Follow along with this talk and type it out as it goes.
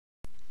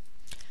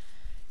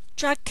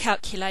Drug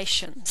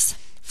calculations.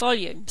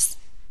 Volumes.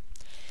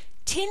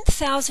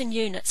 10,000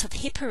 units of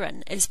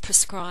heparin is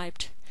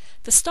prescribed.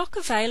 The stock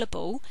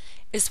available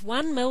is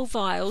 1 ml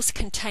vials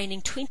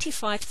containing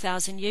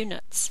 25,000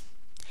 units.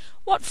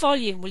 What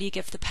volume will you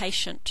give the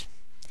patient?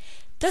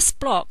 This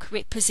block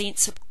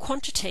represents a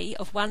quantity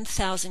of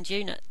 1,000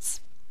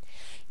 units.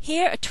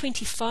 Here are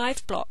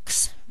 25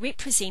 blocks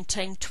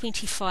representing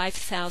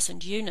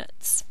 25,000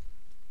 units.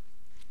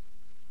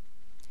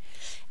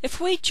 If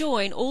we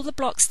join all the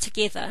blocks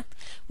together,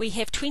 we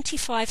have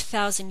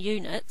 25,000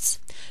 units,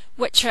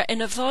 which are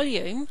in a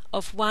volume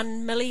of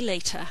 1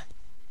 milliliter.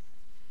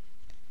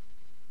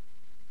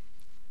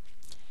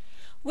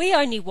 We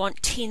only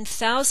want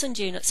 10,000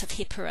 units of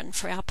heparin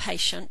for our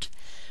patient,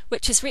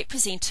 which is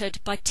represented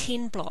by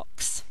 10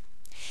 blocks.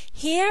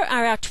 Here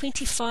are our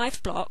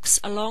 25 blocks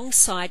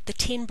alongside the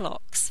 10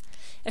 blocks.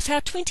 If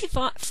our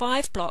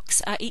 25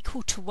 blocks are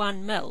equal to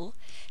 1 ml,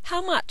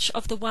 how much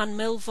of the 1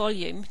 ml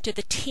volume do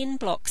the 10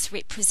 blocks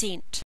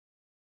represent?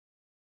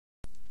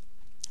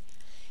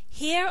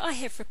 Here I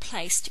have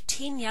replaced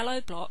 10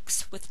 yellow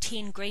blocks with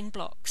 10 green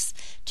blocks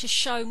to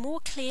show more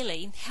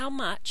clearly how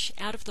much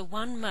out of the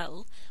 1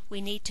 ml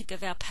we need to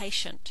give our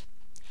patient.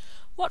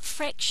 What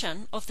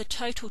fraction of the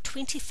total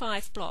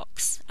 25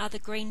 blocks are the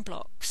green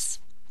blocks?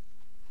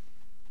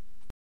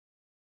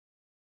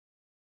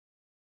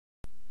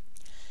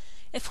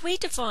 If we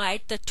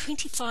divide the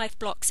 25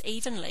 blocks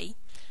evenly,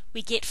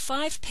 we get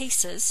 5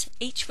 pieces,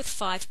 each with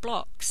 5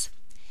 blocks.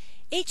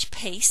 Each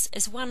piece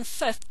is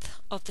 1/5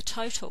 of the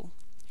total.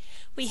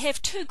 We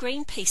have 2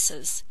 green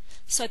pieces,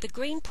 so the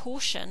green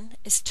portion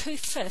is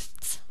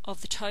 2/5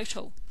 of the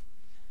total.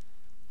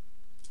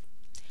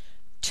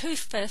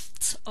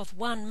 2/5 of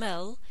 1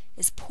 ml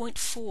is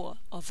 0.4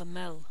 of a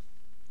ml.